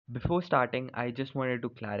Before starting, I just wanted to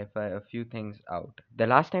clarify a few things out. The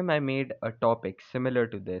last time I made a topic similar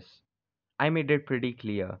to this, I made it pretty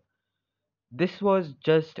clear. This was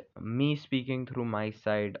just me speaking through my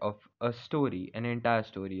side of a story, an entire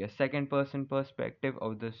story, a second person perspective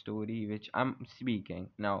of the story which I'm speaking.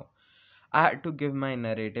 Now, I had to give my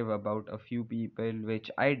narrative about a few people,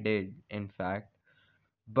 which I did, in fact,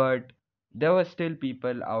 but there were still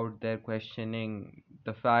people out there questioning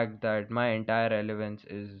the fact that my entire relevance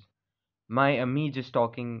is me just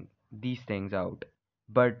talking these things out.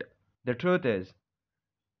 But the truth is,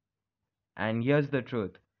 and here's the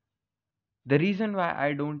truth, the reason why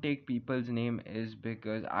I don't take people's name is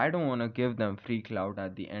because I don't want to give them free clout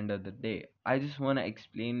at the end of the day. I just want to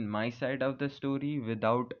explain my side of the story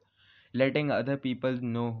without letting other people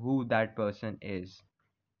know who that person is.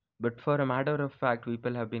 But for a matter of fact,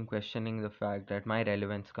 people have been questioning the fact that my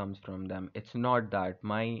relevance comes from them. It's not that.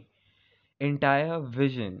 My entire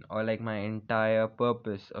vision, or like my entire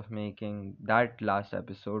purpose of making that last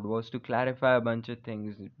episode, was to clarify a bunch of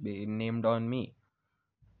things being named on me.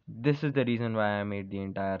 This is the reason why I made the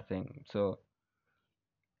entire thing. So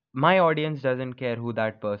my audience doesn't care who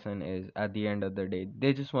that person is at the end of the day.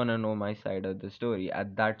 They just want to know my side of the story,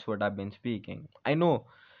 and that's what I've been speaking. I know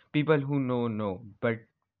people who know, but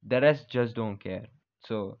the rest just don't care.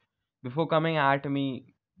 So before coming at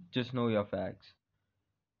me, just know your facts.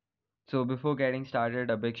 So before getting started,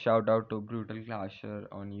 a big shout out to Brutal Clasher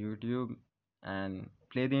on YouTube and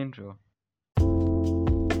play the intro.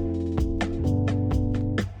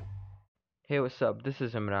 Hey, what's up? This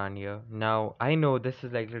is Imran here. Now, I know this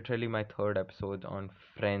is like literally my third episode on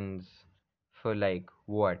Friends for like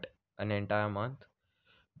what, an entire month?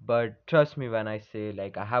 But trust me when I say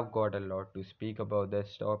like I have got a lot to speak about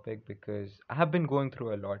this topic because I have been going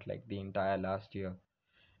through a lot like the entire last year.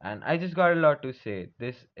 And I just got a lot to say.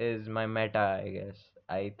 This is my meta, I guess.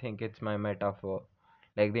 I think it's my meta for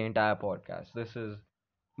like the entire podcast. This is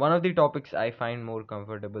one of the topics I find more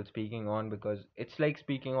comfortable speaking on because it's like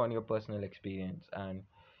speaking on your personal experience. And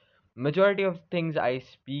majority of things I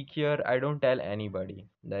speak here, I don't tell anybody.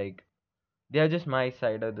 Like they are just my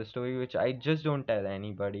side of the story, which I just don't tell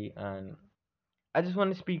anybody. And I just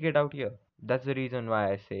want to speak it out here. That's the reason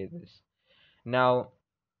why I say this. Now,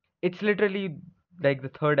 it's literally like the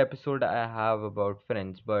third episode I have about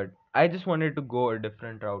Friends, but I just wanted to go a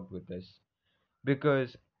different route with this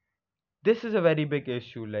because this is a very big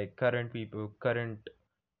issue. Like current people, current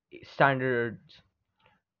standards,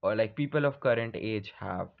 or like people of current age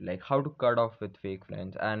have, like how to cut off with fake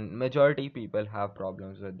friends, and majority people have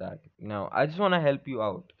problems with that. Now, I just want to help you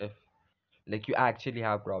out if like you actually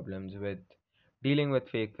have problems with dealing with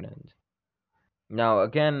fake friends. Now,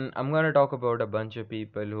 again, I'm gonna talk about a bunch of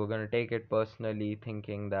people who are gonna take it personally,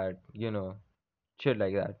 thinking that, shit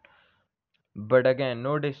like that. But again,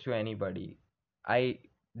 no diss to anybody. I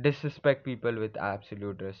disrespect people with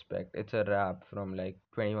absolute respect. It's a rap from like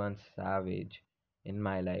 21 Savage in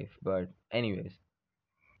my life. But anyways,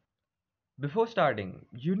 before starting,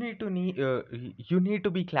 you need to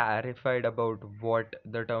be clarified about what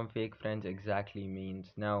the term fake friends exactly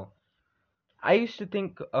means. Now, I used to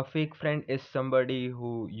think a fake friend is somebody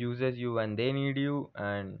who uses you when they need you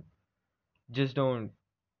and just don't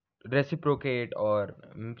reciprocate or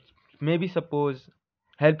maybe suppose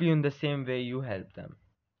help you in the same way you help them.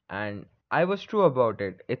 And I was true about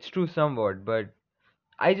it. It's true somewhat, but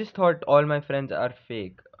I just thought all my friends are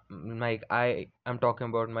fake. Like I'm talking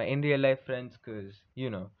about my in real life friends, cause.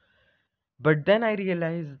 But then I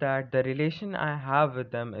realized that the relation I have with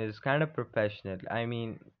them is kind of professional. I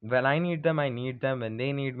mean, when I need them, I need them. When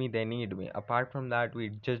they need me, they need me. Apart from that, we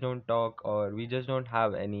just don't talk or we just don't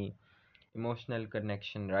have any emotional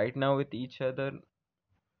connection right now with each other.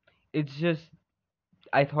 It's just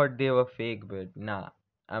I thought they were fake, but nah.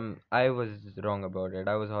 I was wrong about it.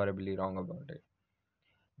 I was horribly wrong about it.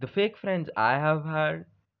 The fake friends I have had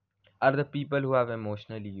are the people who have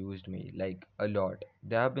emotionally used me like a lot.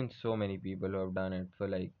 There have been so many people who have done it for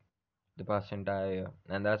like the past entire year,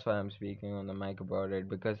 and that's why I'm speaking on the mic about it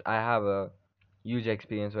because I have a huge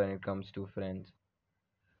experience when it comes to friends.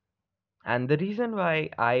 And the reason why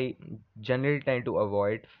I generally tend to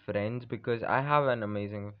avoid friends because I have an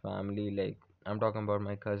amazing family. Like I'm talking about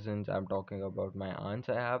my cousins, I'm talking about my aunts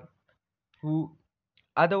I have, who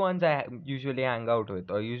are the ones I usually hang out with,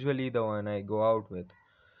 or usually the one I go out with.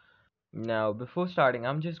 Now, before starting,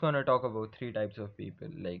 I'm just gonna talk about three types of people.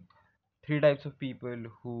 Like three types of people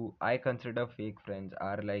who I consider fake friends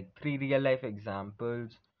are like three real life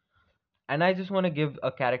examples, and I just want to give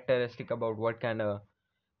a characteristic about what kind of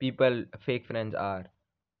people fake friends are.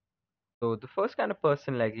 So the first kind of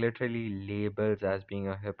person like literally labels as being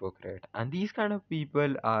a hypocrite. And these kind of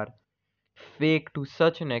people are fake to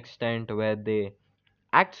such an extent where they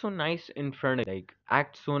act so nice in front of like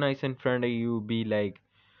act so nice in front of you, be like,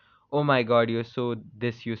 oh my god, you're so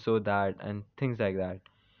this, you're so that, and things like that.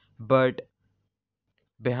 But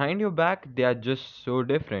behind your back, they are just so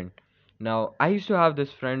different. Now, I used to have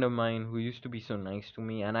this friend of mine who used to be so nice to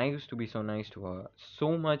me, and I used to be so nice to her.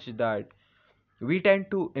 So much that we tend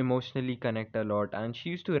to emotionally connect a lot, and she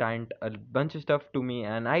used to rant a bunch of stuff to me,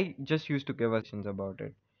 and I just used to give her about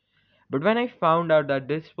it. But when I found out that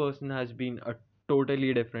this person has been a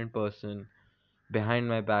totally different person behind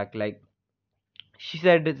my back, like she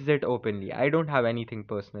said it openly. I don't have anything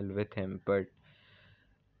personal with him, but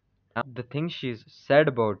the things she's said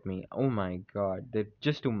about me, oh my god, they're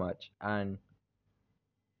just too much. And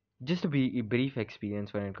just to be a brief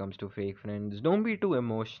experience when it comes to fake friends, don't be too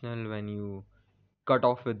emotional when you cut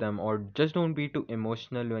off with them, or just don't be too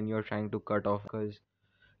emotional when you're trying to cut off. Because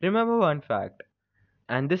remember one fact,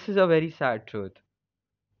 and this is a very sad truth: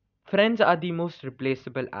 friends are the most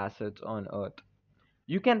replaceable assets on earth.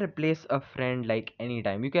 You can replace a friend like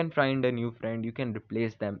anytime. You can find a new friend, you can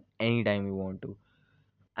replace them anytime you want to.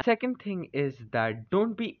 Second thing is that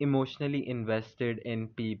don't be emotionally invested in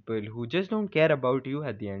people who just don't care about you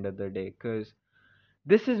at the end of the day. Because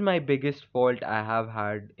this is my biggest fault I have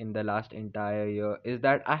had in the last entire year, is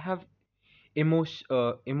that I have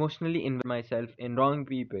emotionally invested myself in wrong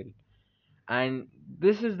people. And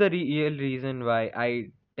this is the real reason why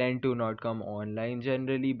I tend to not come online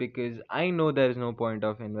generally, because I know there is no point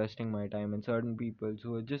of investing my time in certain people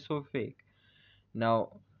who are just so fake.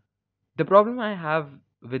 Now, the problem I have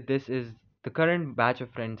with this is the current batch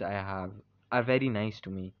of friends I have are very nice to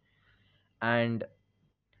me, and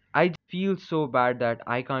I feel so bad that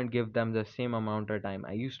I can't give them the same amount of time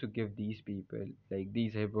I used to give these people, like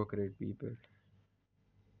these hypocrite people.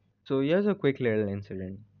 So here's a quick little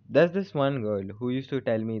incident. There's this one girl who used to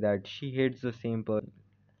tell me that she hates the same person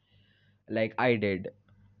like I did.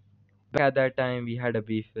 At that time, we had a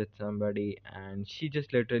beef with somebody, and she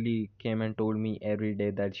just literally came and told me every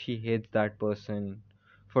day that she hates that person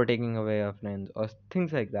for taking away her friends or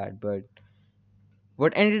things like that. But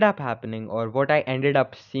what ended up happening, or what I ended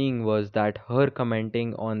up seeing, was that her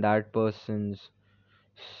commenting on that person's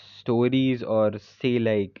stories, or say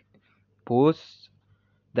like posts,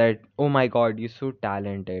 that oh my god, you're so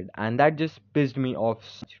talented, and that just pissed me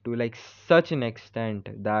off to like such an extent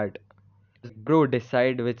that, bro,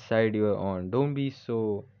 decide which side you're on. Don't be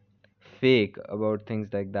so fake about things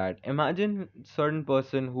like that. Imagine certain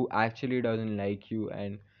person who actually doesn't like you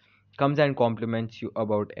and comes and compliments you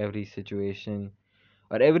about every situation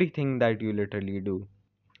or everything that you literally do,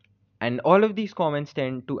 and all of these comments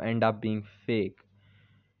tend to end up being fake.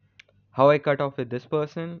 How I cut off with this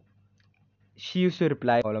person: she used to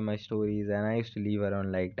reply all of my stories, and I used to leave her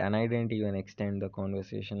unliked, and I didn't even extend the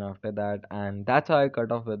conversation after that. And that's how I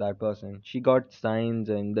cut off with that person. She got signs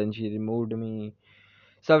and then she removed me.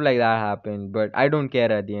 Stuff like that happened, but I don't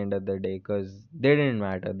care at the end of the day, because they didn't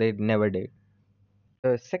matter. They never did.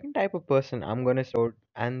 The second type of person I'm gonna start,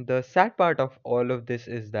 and the sad part of all of this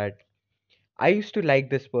is that I used to like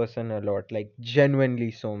this person a lot, like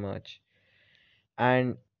genuinely so much.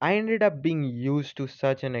 And I ended up being used to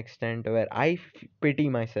such an extent where I pity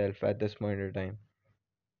myself at this point in time.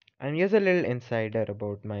 And here's a little insider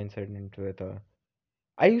about my incident with her.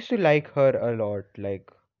 I used to like her a lot, like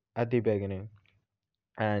at the beginning,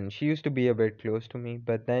 and she used to be a bit close to me,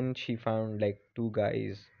 but then she found like two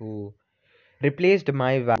guys who replaced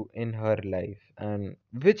my value in her life, and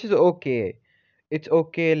which is okay. It's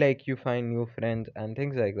okay, like you find new friends and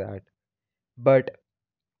things like that. But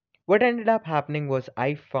what ended up happening was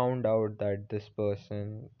I found out that this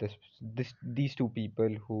person, these two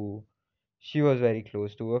people who she was very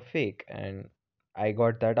close to, were fake, and I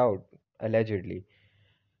got that out allegedly.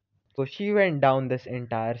 So she went down this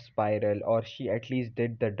entire spiral, or she at least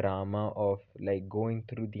did the drama of like going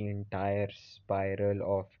through the entire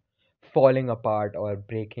spiral of falling apart or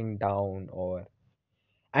breaking down, or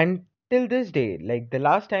and till this day, like the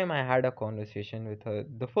last time I had a conversation with her,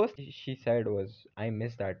 the first she said was, I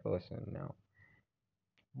miss that person now.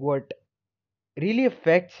 What really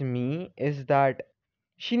affects me is that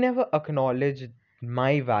she never acknowledged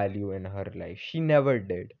my value in her life. She never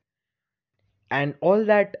did. And all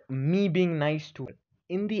that me being nice to her,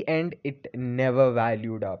 in the end, it never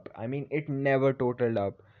valued up. I mean, it never totaled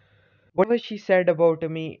up. Whatever she said about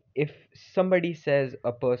me, if somebody says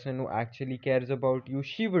a person who actually cares about you,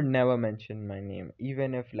 she would never mention my name,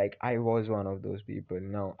 even if like I was one of those people.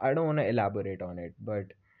 Now, I don't want to elaborate on it, but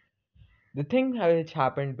the thing which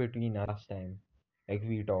happened between us last time, like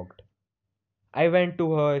we talked. I went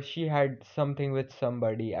to her, she had something with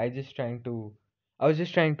somebody. I was just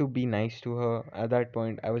trying to be nice to her at that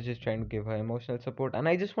point. I was just trying to give her emotional support and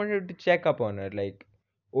I just wanted to check up on her like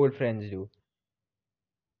old friends do.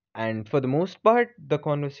 And for the most part, the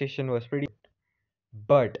conversation was pretty.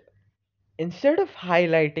 But instead of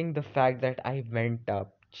highlighting the fact that I went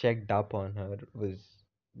up, checked up on her, was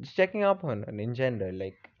just checking up on her in general,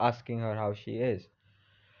 like asking her how she is,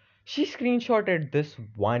 she screenshotted this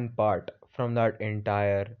one part from that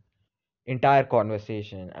entire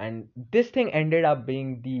conversation, and this thing ended up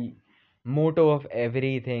being the motto of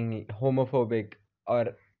everything homophobic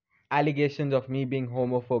or allegations of me being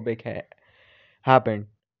homophobic happened.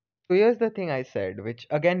 So here's the thing I said, which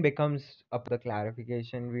again becomes up the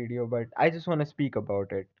clarification video, but I just want to speak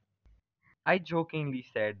about it. I jokingly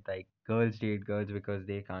said like girls date girls because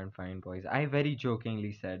they can't find boys. I very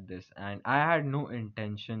jokingly said this, and I had no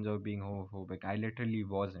intentions of being homophobic. I literally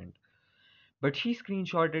wasn't. But she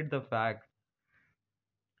screenshotted the fact.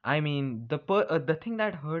 I mean, the thing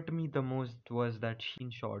that hurt me the most was that she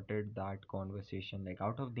screenshotted that conversation. Like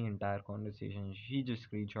out of the entire conversation, she just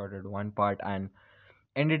screenshotted one part and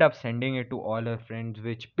ended up sending it to all her friends,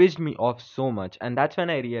 which pissed me off so much. And that's when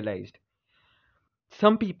I realized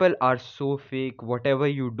some people are so fake. Whatever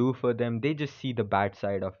you do for them, they just see the bad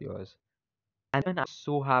side of yours. And then I'm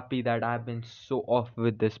so happy that I've been so off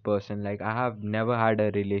with this person. Like I have never had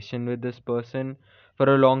a relation with this person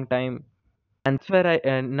for a long time. And that's where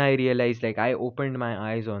I realized like I opened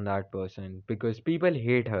my eyes on that person because people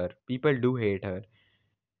hate her. People do hate her.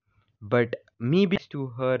 But me being nice to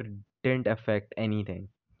her didn't affect anything.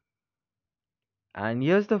 And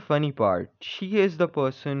here's the funny part. She is the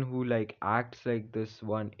person who like acts like this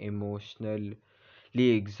one emotionally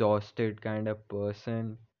exhausted kind of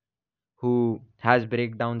person who has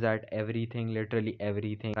breakdowns at everything, literally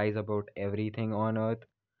everything, cries about everything on earth.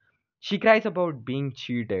 She cries about being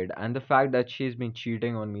cheated and the fact that she's been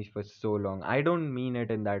cheating on me for so long. I don't mean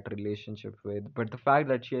it in that relationship with, but the fact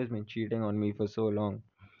that she has been cheating on me for so long,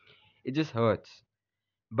 it just hurts.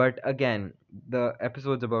 But again, the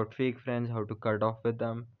episode's about fake friends, how to cut off with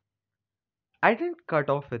them. I didn't cut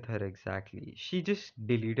off with her exactly. She just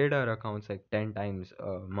deleted her accounts like 10 times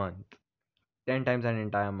a month. 10 times an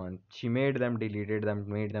entire month. She made them, deleted them,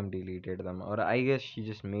 made them, deleted them. Or I guess she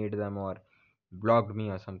just made them or blocked me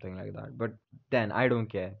or something like that. But then I don't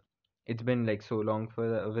care. It's been like so long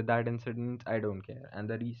with that incident, I don't care. And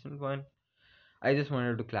the recent one, I just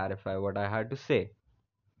wanted to clarify what I had to say.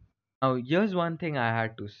 Now, here's one thing I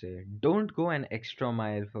had to say. Don't go an extra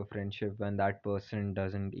mile for friendship when that person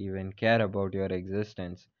doesn't even care about your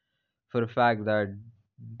existence. For a fact that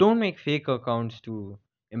don't make fake accounts to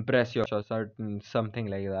impress your certain something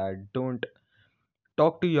like that. Don't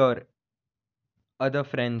talk to your other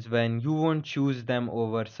friends when you won't choose them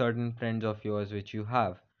over certain friends of yours which you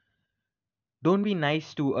have. Don't be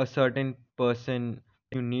nice to a certain person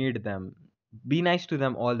you need them. Be nice to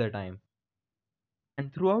them all the time.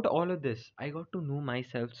 And throughout all of this, I got to know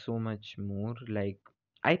myself so much more. Like,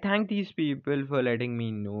 I thank these people for letting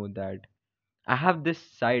me know that I have this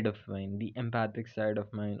side of mine, the empathic side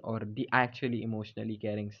of mine, or the actually emotionally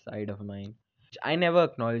caring side of mine, which I never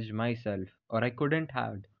acknowledged myself, or I couldn't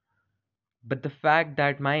have. But the fact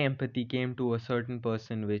that my empathy came to a certain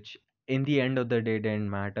person, which in the end of the day didn't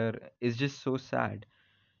matter, is just so sad.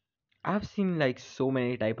 I've seen like so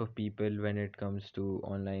many type of people when it comes to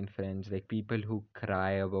online friends, like people who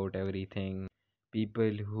cry about everything,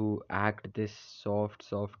 people who act this soft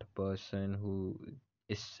person who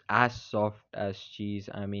is as soft as cheese.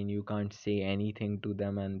 I mean, you can't say anything to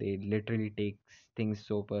them and they literally take things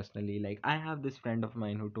so personally. Like I have this friend of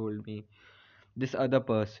mine who told me this other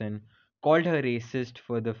person called her racist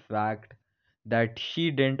for the fact that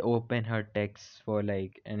she didn't open her texts for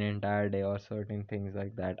like an entire day or certain things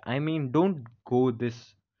like that. I mean, don't go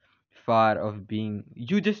this far of being,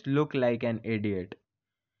 you just look like an idiot.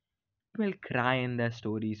 People cry in their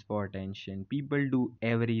stories for attention. People do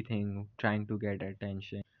everything trying to get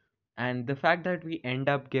attention. And the fact that we end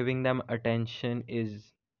up giving them attention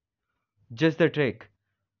is just the trick.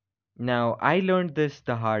 Now, I learned this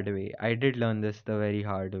the hard way. I did learn this the very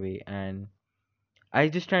hard way. And I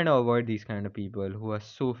just try to avoid these kind of people who are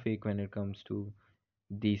so fake when it comes to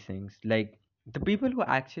these things. Like the people who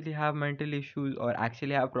actually have mental issues or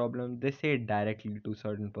actually have problems, they say it directly to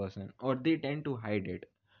certain person or they tend to hide it,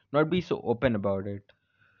 not be so open about it.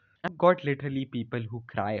 I've got literally people who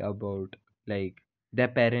cry about like their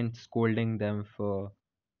parents scolding them for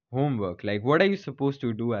homework. Like what are you supposed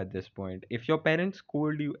to do at this point? If your parents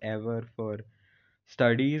scold you ever for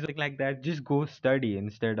studies or something like that, just go study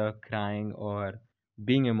instead of crying or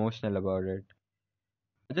being emotional about it.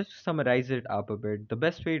 just to summarize it up a bit, the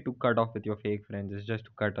best way to cut off with your fake friends is just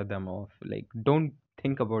to cut them off. Like, don't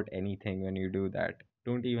think about anything when you do that.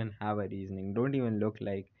 Don't even have a reasoning. Don't even look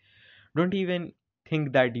like, don't even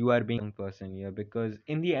think that you are being a person here, because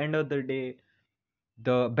in the end of the day,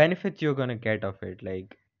 the benefits you're gonna get of it,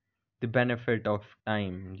 like the benefit of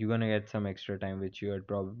time, you're gonna get some extra time which you had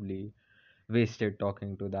probably wasted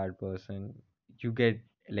talking to that person. You get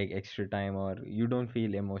like extra time, or you don't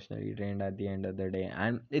feel emotionally drained at the end of the day,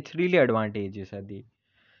 and it's really advantageous at the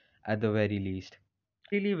very least.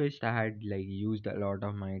 Really wished I had like used a lot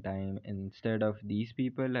of my time instead of these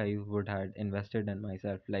people. I would had invested in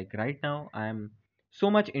myself. Like right now I'm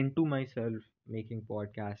so much into myself, making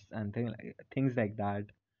podcasts and things like that.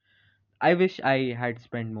 I wish I had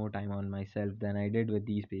spent more time on myself than I did with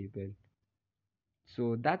these people.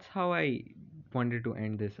 So that's how I wanted to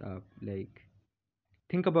end this up. Like,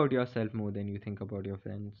 think about yourself more than you think about your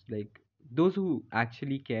friends. Like, those who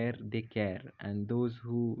actually care, they care, and those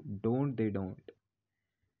who don't, they don't.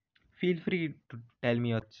 Feel free to tell me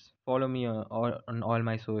your thoughts. Follow me on all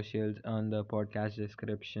my socials on the podcast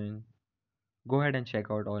description. Go ahead and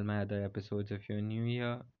check out all my other episodes if you're new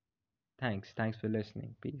here. Thanks for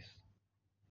listening. Peace.